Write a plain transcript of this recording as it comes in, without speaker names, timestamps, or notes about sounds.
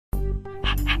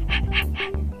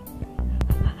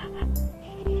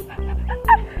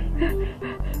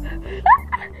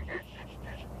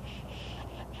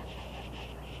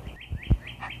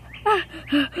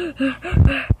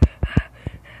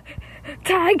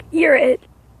Tag, you're it.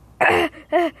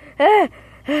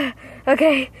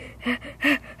 Okay.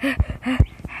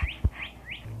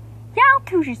 Y'all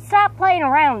two should stop playing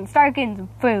around and start getting some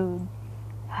food.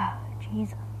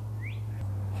 Jesus.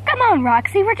 Come on,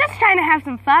 Roxy, we're just trying to have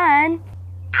some fun.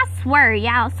 I swear,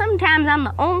 y'all, sometimes I'm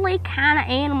the only kind of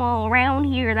animal around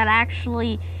here that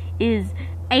actually is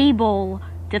able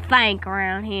to think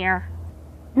around here.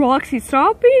 Roxy,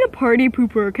 stop being a party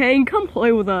pooper, okay? And come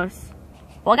play with us.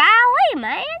 Well, golly,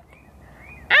 man.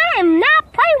 I am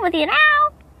not playing with you now.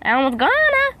 I was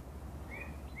gonna.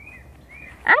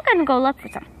 I'm gonna go look for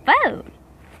some food.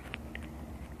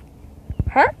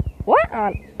 Huh? What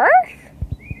on earth?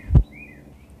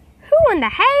 Who in the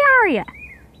hay are you?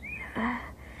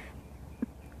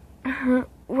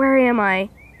 Where am I?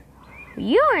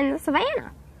 You're in the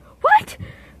savannah. What?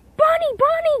 Bonnie,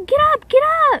 get up, get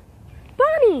up!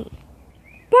 Bonnie,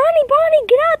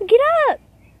 get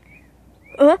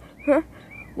up!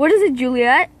 What is it,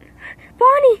 Juliet?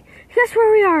 Bonnie, guess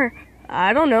where we are?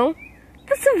 I don't know.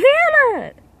 The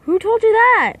savannah! Who told you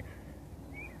that?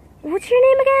 What's your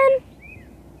name again?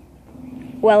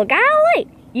 Well, golly,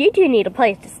 you two need a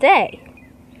place to stay.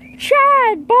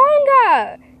 Chad,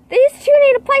 Bonga! These two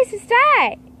need a place to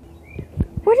stay.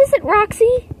 What is it,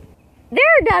 Roxy?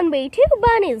 There done be two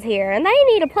bunnies here, and they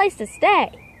need a place to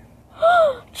stay.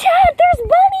 Chad, there's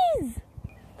bunnies!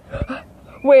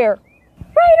 Where?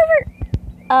 Right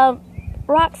over...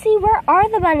 Roxy, where are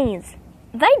the bunnies?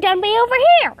 They done be over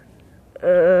here.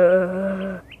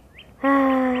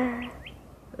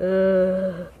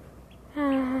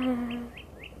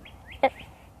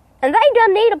 And they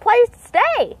done need a place to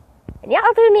stay. And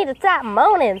y'all do need to stop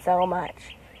moaning so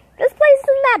much. This place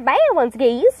isn't that bad once you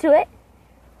get used to it.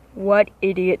 What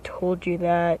idiot told you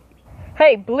that?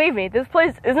 Hey, believe me, this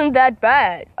place isn't that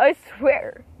bad. I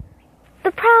swear.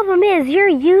 The problem is you're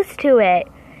used to it.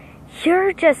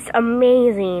 You're just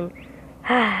amazing.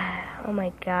 Oh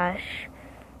my gosh.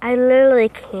 I literally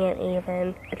can't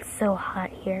even. It's so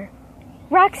hot here.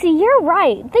 Roxy, you're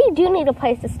right. They do need a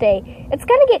place to stay. It's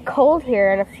gonna get cold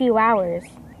here in a few hours.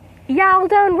 Y'all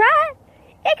done right.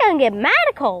 It's gonna get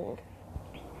mighty cold.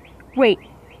 Wait,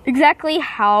 exactly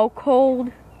how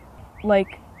cold?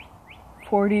 Like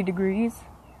 40 degrees?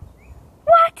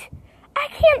 What? I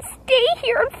can't stay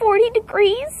here in 40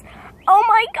 degrees. Oh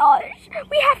my gosh.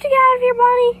 We have to get out of here,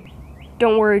 Bonnie.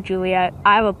 Don't worry, Juliet.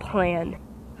 I have a plan.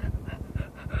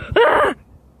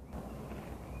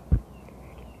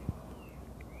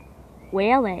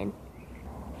 Well then.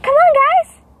 Come on,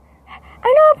 guys. I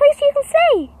know a place you can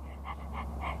stay.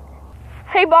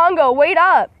 Hey, Bongo, wait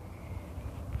up.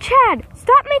 Chad,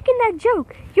 stop making that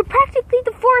joke. You're practically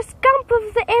the Forrest Gump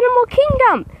of the animal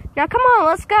kingdom. Now come on,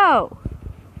 let's go.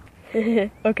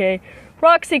 Okay.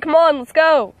 Roxy, come on, let's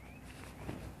go.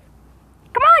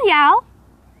 Come on, y'all.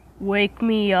 Wake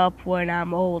me up when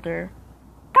I'm older.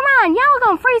 Come on, y'all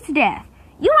gonna freeze to death.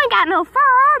 You ain't got no fur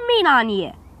or meat on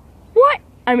you. What?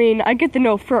 I mean, I get the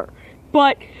no fur,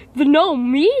 but the no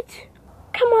meat?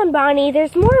 Come on, Bonnie,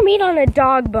 there's more meat on a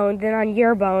dog bone than on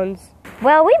your bones.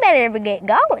 Well, we better get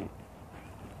going.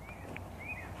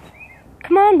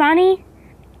 Come on, Bonnie.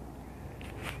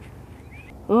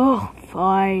 Oh,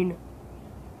 fine.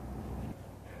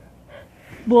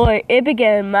 Boy, it be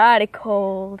getting mighty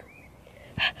cold.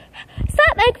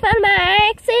 Stop making fun of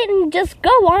my accent and just go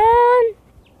on.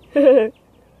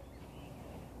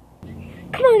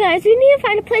 Come on, guys, we need to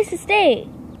find a place to stay.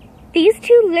 These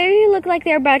two literally look like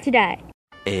they're about to die.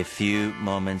 A few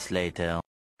moments later.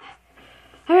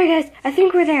 Alright, guys, I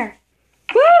think we're there.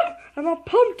 Woo! I'm all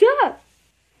pumped up.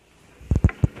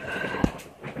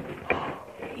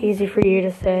 Easy for you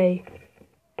to say.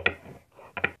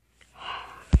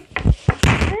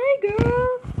 Hey,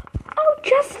 girl. Oh,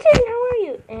 Justin, how are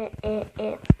you?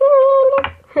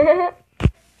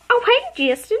 Oh, hey,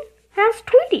 Justin. How's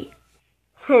Tweety?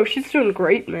 Oh, she's doing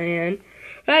great, man.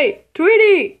 Hey,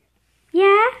 Tweety!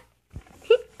 Yeah?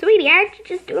 Tweety, aren't you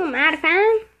just doing mighty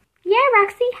fine? Yeah,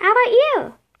 Roxy, how about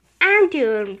you? I'm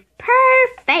doing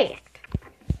perfect.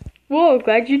 Whoa,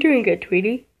 glad you're doing good,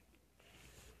 Tweety.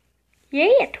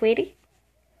 Yeah, Tweety.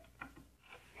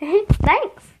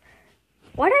 Thanks.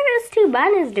 What are those two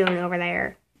bunnies doing over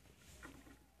there?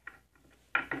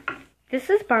 This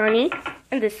is Bonnie,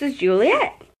 and this is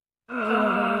Juliet.